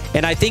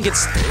 And I think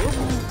it's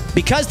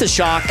because the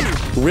shock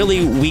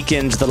really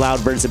weakened the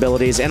Loudbird's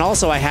abilities, and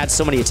also I had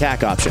so many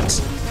attack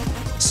options.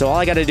 So all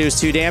I got to do is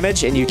 2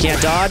 damage, and you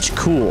can't dodge.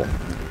 Cool.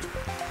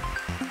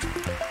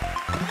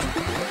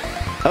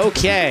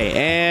 Okay,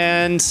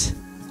 and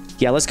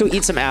yeah, let's go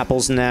eat some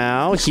apples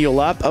now.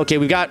 Heal up. Okay,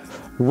 we've got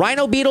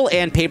Rhino Beetle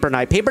and Paper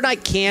Knight. Paper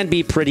Knight can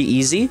be pretty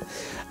easy.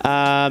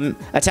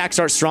 Attacks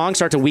start strong,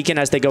 start to weaken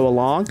as they go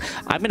along.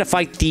 I'm going to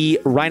fight the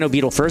Rhino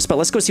Beetle first, but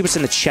let's go see what's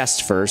in the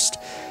chest first.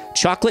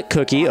 Chocolate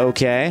cookie,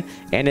 okay.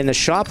 And in the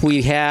shop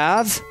we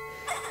have...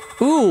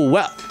 Ooh,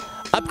 well,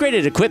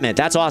 upgraded equipment.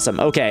 That's awesome.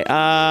 Okay,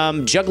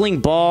 juggling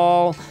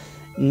ball...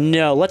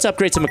 No, let's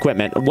upgrade some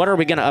equipment. What are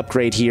we going to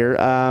upgrade here?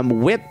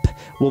 Whip,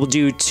 we'll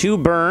do 2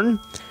 burn.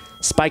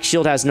 Spike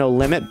Shield has no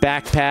limit.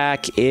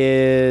 Backpack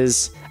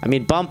is... I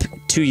mean, bump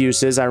 2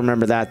 uses. I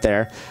remember that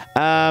there.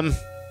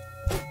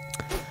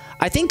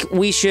 I think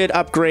we should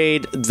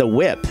upgrade the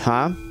whip,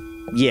 huh?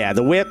 Yeah,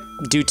 the whip,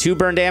 do 2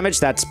 burn damage.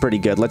 That's pretty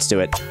good. Let's do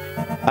it.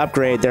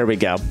 Upgrade. There we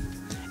go.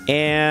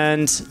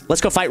 And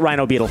let's go fight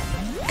Rhino Beetle,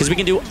 because we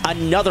can do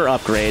another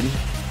upgrade.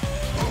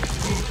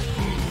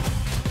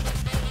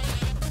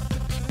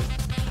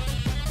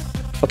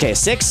 Okay, a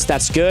 6.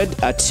 That's good.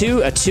 A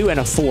 2, a 2, and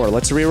a 4.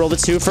 Let's reroll the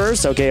 2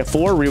 first. Okay, a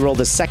 4. Reroll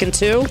the second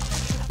 2.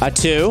 A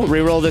 2.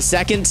 Reroll the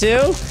second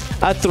 2.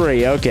 A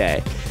 3.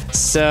 Okay.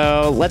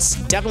 So let's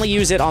definitely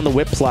use it on the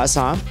Whip Plus,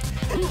 huh?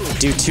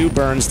 Do 2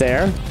 burns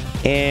there.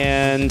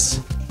 And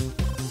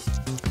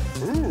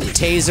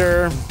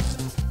Taser.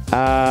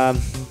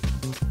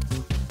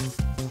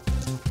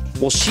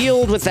 We'll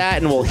shield with that,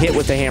 and we'll hit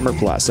with the Hammer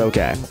Plus.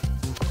 Okay.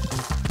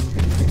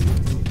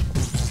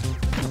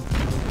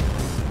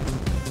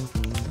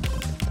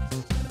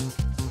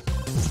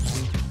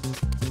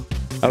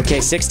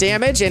 Okay, 6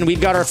 damage, and we've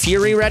got our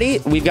Fury ready.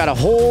 We've got a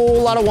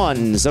whole lot of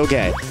 1s.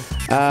 Okay.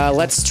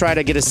 Let's try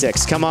to get a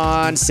 6. Come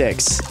on,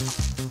 6.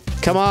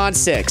 Come on,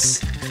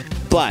 6.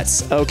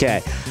 Butts.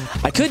 Okay.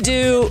 I could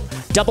do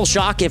double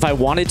shock if I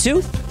wanted to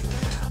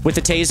with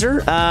the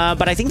taser,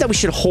 but I think that we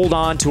should hold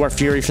on to our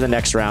Fury for the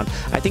next round.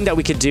 I think that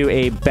we could do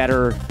a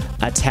better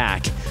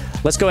attack.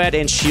 Let's go ahead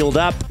and shield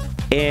up,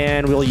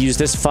 and we'll use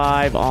this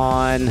 5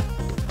 on...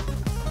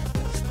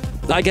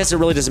 I guess it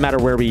really doesn't matter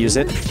where we use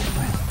it.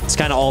 It's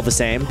kind of all the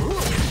same.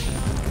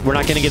 We're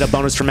not going to get a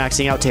bonus for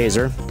maxing out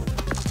Taser.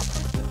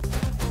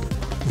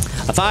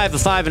 A 5, a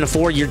 5, and a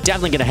 4. You're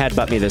definitely going to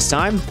headbutt me this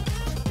time.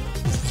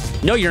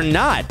 No, you're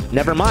not.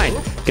 Never mind.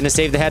 Going to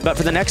save the headbutt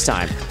for the next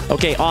time.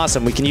 Okay,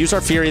 awesome. We can use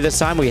our Fury this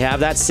time. We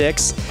have that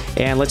 6.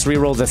 And let's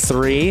reroll the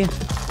 3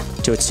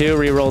 to a 2.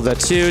 Reroll the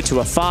 2 to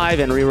a 5.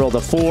 And reroll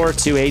the 4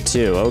 to a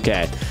 2.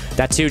 Okay.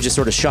 That 2 just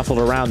sort of shuffled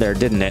around there,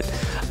 didn't it?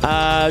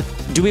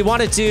 Do we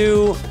want to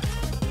do...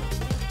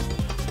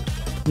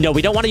 No,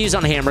 we don't want to use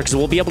on hammer because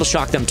we'll be able to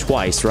shock them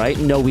twice, right?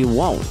 No, we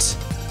won't.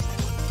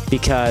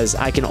 Because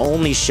I can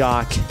only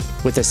shock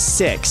with a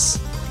 6.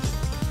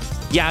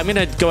 Yeah, I'm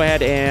going to go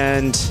ahead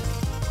and...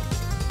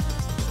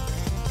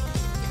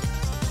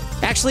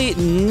 Actually,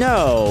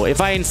 no.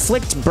 If I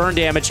inflict burn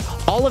damage,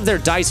 all of their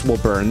dice will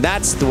burn.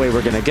 That's the way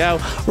we're going to go.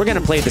 We're going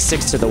to play the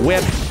 6 to the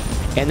whip,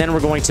 and then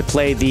we're going to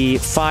play the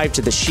 5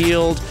 to the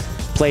shield,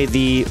 play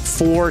the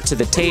 4 to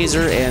the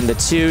taser, and the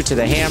 2 to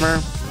the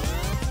hammer.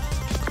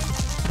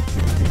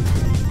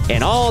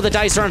 And all the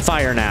dice are on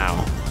fire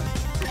now.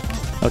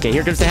 Okay,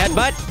 here comes the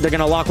headbutt. They're going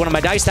to lock one of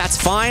my dice. That's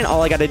fine.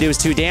 All I got to do is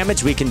 2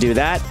 damage. We can do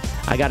that.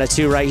 I got a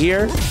 2 right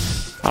here.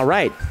 All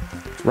right.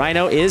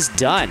 Rhino is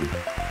done.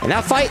 And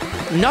that fight,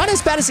 not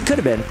as bad as it could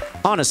have been,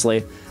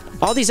 honestly.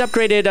 All these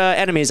upgraded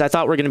enemies I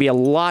thought were going to be a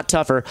lot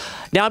tougher.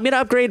 Now, I'm going to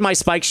upgrade my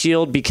spike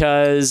shield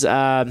because,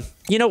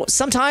 you know,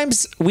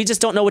 sometimes we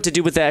just don't know what to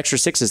do with the extra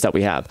 6s that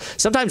we have.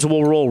 Sometimes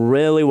we'll roll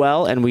really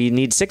well and we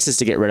need 6s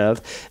to get rid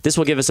of. This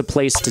will give us a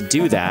place to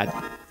do that.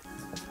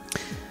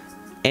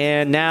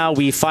 And now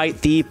we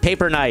fight the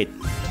Paper Knight.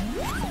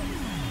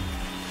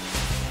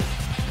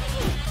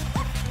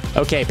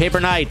 Okay, Paper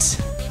Knight.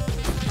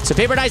 So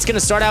Paper Knight's going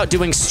to start out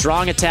doing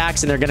strong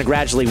attacks, and they're going to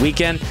gradually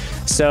weaken.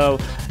 So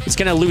it's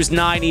going to lose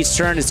 9 each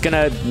turn. It's going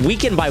to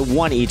weaken by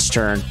 1 each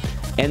turn.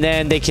 And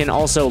then they can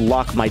also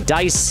lock my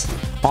dice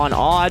on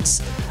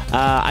odds.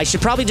 I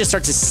should probably just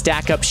start to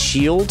stack up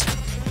shield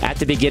at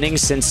the beginning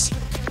since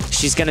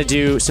she's going to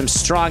do some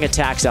strong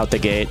attacks out the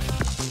gate.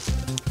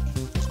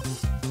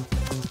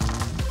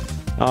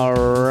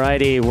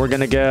 Alrighty, we're going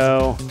to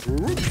go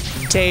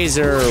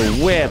taser,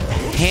 whip,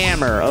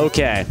 hammer.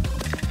 Okay.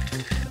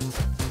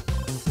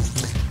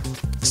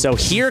 So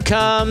here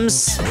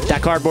comes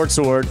that cardboard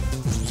sword.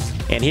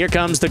 And here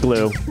comes the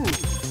glue.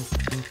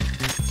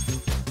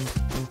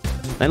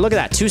 And look at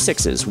that, 2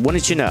 6s.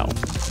 Wouldn't you know?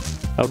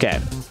 Okay.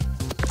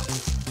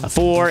 A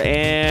 4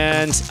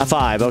 and a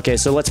 5. Okay,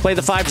 so let's play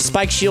the 5 to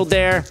spike shield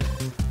there.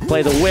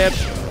 Play the whip.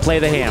 Play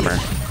the hammer.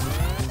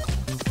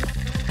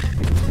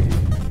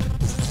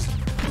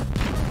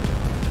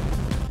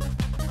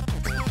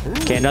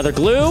 Okay, another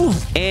glue.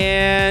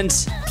 And...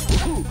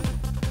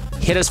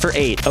 hit us for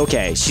 8.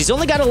 Okay, she's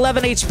only got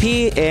 11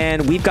 HP,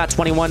 and we've got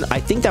 21. I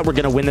think that we're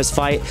going to win this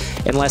fight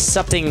unless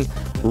something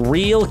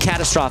real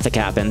catastrophic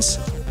happens.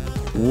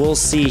 We'll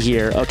see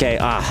here. Okay,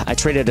 I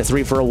traded a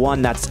 3 for a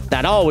 1.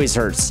 That always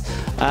hurts.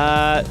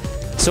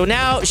 So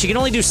now she can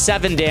only do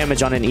 7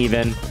 damage on an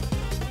even.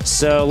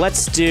 So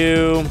let's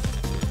do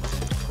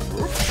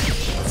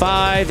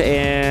 5,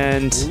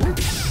 and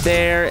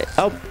there.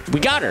 Oh, we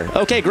got her.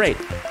 Okay, great.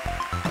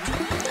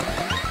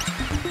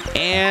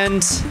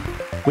 And...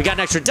 we got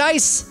an extra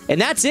dice, and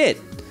that's it.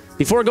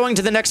 Before going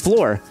to the next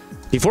floor,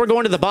 before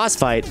going to the boss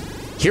fight,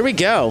 here we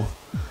go.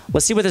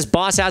 Let's see what this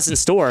boss has in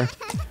store.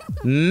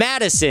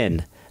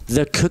 Madison,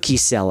 the cookie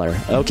seller.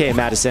 Okay,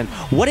 Madison,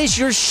 what is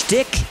your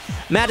shtick?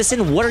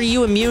 Madison, what are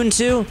you immune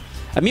to?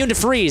 Immune to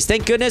freeze.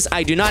 Thank goodness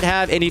I do not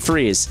have any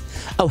freeze.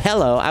 Oh,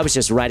 hello. I was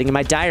just writing in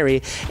my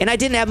diary, and I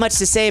didn't have much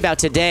to say about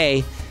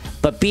today,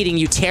 but beating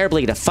you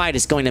terribly to fight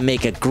is going to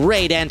make a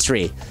great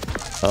entry.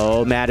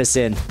 Oh,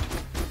 Madison,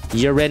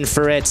 you're in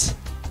for it.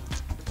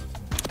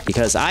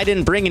 Because I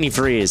didn't bring any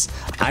freeze.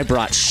 I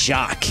brought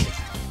shock.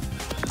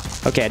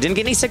 Okay, I didn't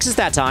get any 6s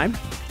that time.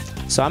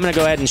 So I'm going to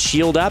go ahead and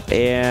shield up.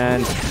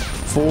 And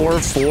 4,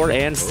 4,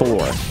 and 4.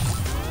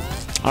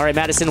 All right,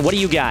 Madison, what do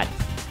you got?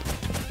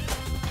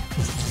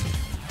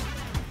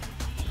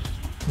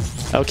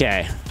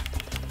 Okay.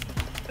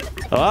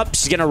 Oh,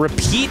 she's going to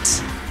repeat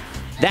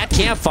that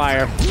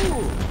campfire.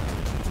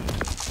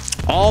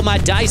 All my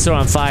dice are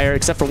on fire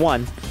except for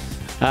 1.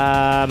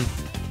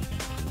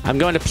 I'm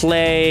going to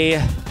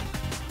play...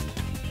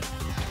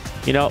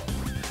 you know, I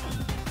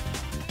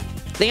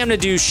think I'm going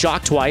to do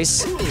shock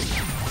twice.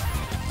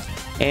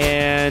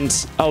 And,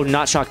 oh,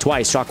 not shock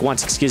twice, shock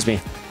once, excuse me.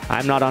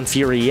 I'm not on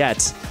fury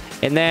yet.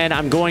 And then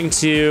I'm going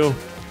to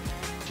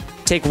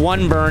take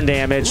 1 burn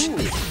damage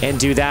and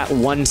do that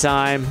 1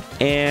 time.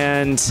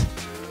 And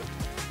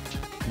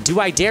do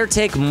I dare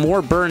take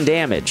more burn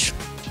damage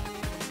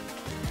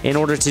in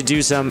order to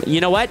do some,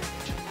 you know what?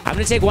 I'm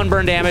going to take 1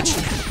 burn damage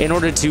in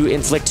order to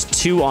inflict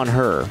 2 on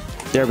her.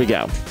 There we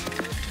go.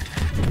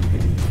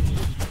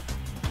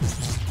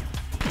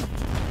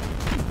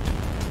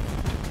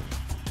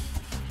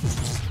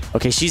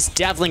 Okay, she's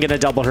definitely going to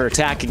double her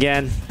attack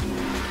again.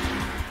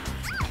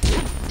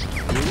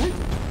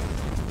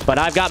 But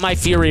I've got my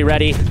Fury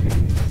ready.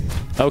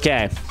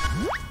 Okay.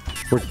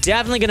 We're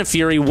definitely going to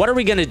Fury. What are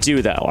we going to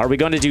do, though? Are we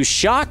going to do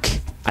Shock?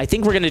 I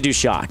think we're going to do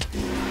Shock.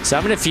 So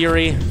I'm going to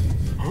Fury.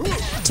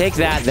 Take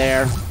that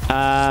there.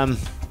 I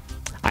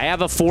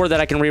have a 4 that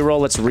I can reroll.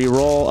 Let's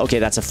reroll. Okay,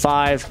 that's a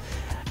 5.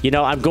 You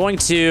know, I'm going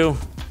to...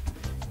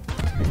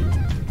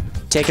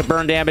 take a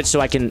burn damage so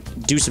I can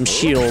do some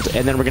shield,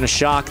 and then we're going to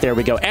shock. There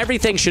we go.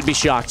 Everything should be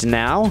shocked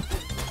now.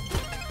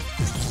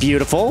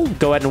 Beautiful.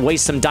 Go ahead and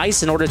waste some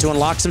dice in order to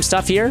unlock some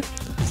stuff here.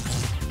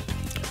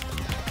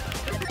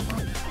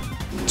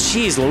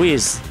 Jeez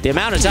Louise. The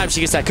amount of time she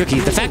gets that cookie.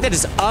 The fact that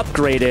it's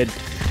upgraded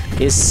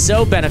is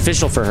so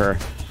beneficial for her.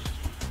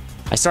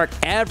 I start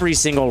every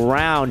single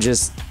round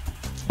just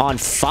on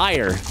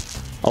fire.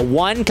 A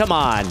 1, come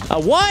on. A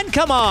 1,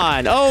 come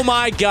on. Oh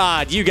my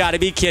God, you gotta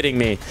be kidding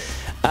me.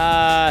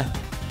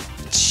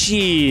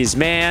 Jeez,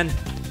 man.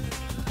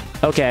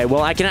 Okay,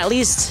 well, I can at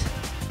least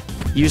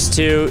use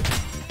 2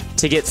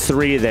 to get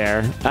 3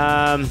 there.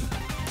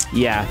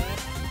 Yeah.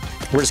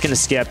 We're just gonna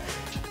skip.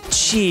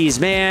 Jeez,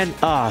 man.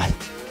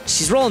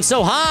 She's rolling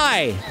so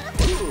high.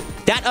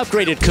 That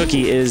upgraded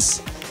cookie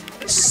is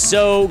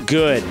so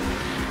good.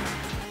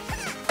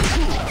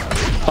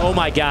 Oh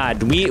my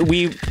God.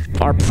 We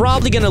are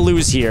probably gonna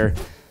lose here.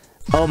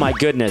 Oh my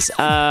goodness.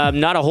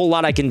 Not a whole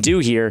lot I can do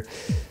here.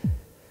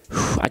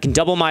 I can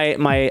double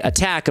my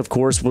attack, of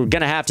course. We're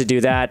gonna have to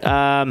do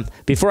that.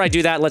 Before I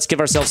do that, let's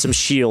give ourselves some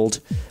shield.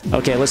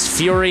 Okay, let's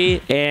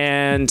Fury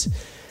and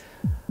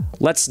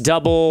let's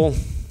double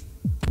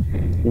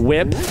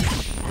whip.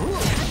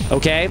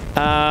 Okay.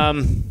 I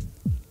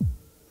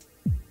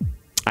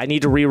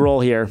need to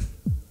reroll here.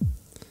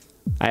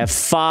 I have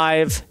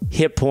 5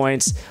 hit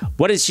points.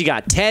 What has she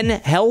got? 10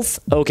 health?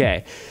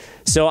 Okay.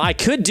 So I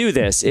could do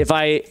this if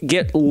I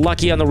get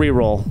lucky on the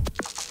reroll.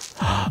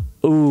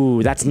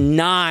 Ooh, that's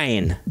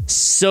 9.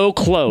 So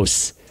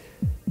close.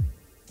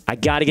 I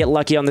gotta get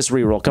lucky on this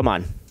reroll. Come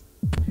on.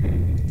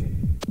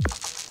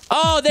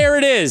 Oh, there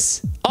it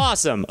is.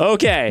 Awesome.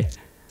 Okay.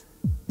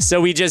 So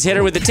we just hit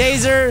her with the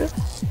taser.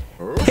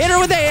 Hit her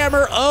with the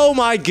hammer. Oh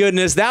my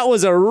goodness. That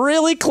was a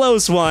really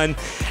close one.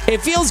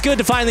 It feels good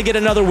to finally get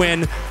another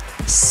win.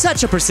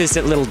 Such a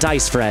persistent little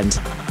dice friend.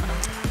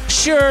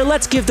 Sure,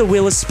 let's give the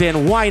wheel a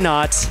spin. Why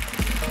not?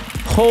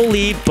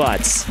 Holy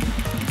butts.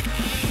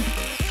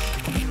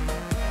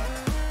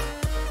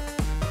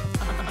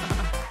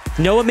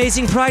 No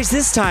amazing prize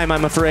this time,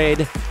 I'm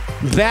afraid.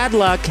 Bad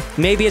luck.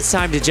 Maybe it's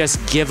time to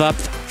just give up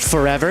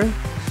forever.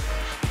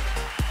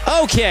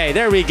 Okay,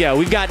 there we go.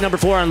 We've got number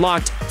 4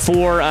 unlocked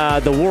for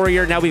the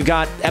warrior. Now we've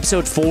got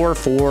episode 4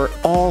 for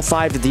all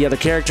 5 of the other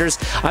characters.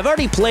 I've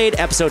already played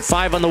episode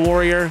 5 on the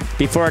warrior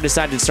before I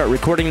decided to start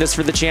recording this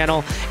for the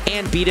channel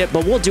and beat it,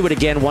 but we'll do it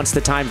again once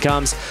the time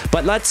comes.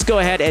 But let's go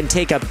ahead and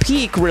take a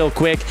peek real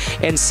quick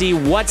and see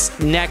what's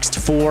next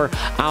for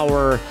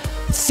our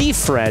thief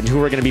friend who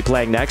we're going to be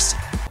playing next.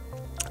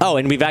 Oh,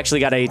 and we've actually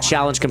got a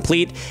challenge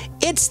complete.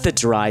 It's the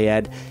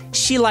Dryad.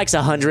 She likes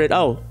 100.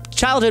 Oh,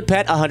 childhood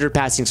pet, 100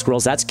 passing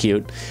squirrels. That's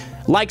cute.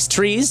 Likes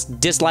trees,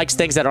 dislikes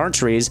things that aren't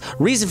trees.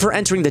 Reason for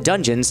entering the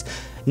dungeons.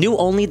 Knew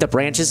only the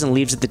branches and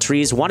leaves of the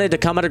trees. Wanted to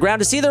come underground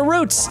to see their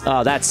roots.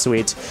 Oh, that's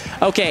sweet.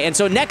 Okay, and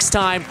so next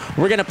time,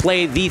 we're going to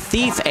play The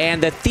Thief,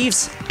 and The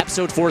Thief's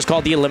episode 4 is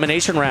called The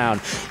Elimination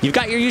Round. You've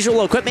got your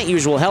usual equipment,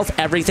 usual health,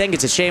 everything.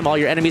 It's a shame all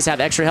your enemies have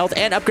extra health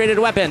and upgraded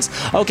weapons.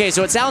 Okay,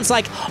 so it sounds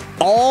like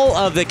all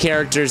of the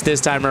characters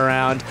this time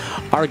around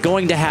are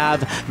going to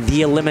have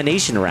the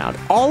Elimination Round.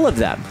 All of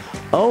them.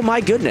 Oh my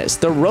goodness.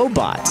 The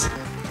robot.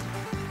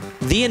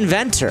 The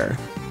inventor.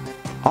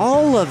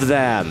 All of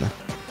them.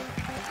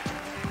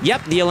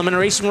 Yep, the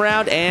elimination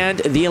round and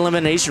the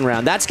elimination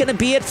round. That's going to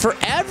be it for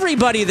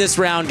everybody this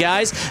round,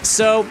 guys.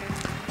 So,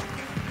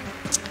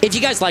 if you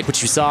guys like what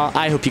you saw,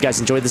 I hope you guys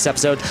enjoyed this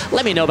episode.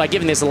 Let me know by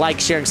giving this a like,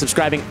 sharing,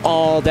 subscribing,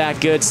 all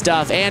that good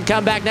stuff. And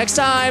come back next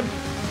time.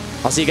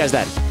 I'll see you guys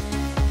then.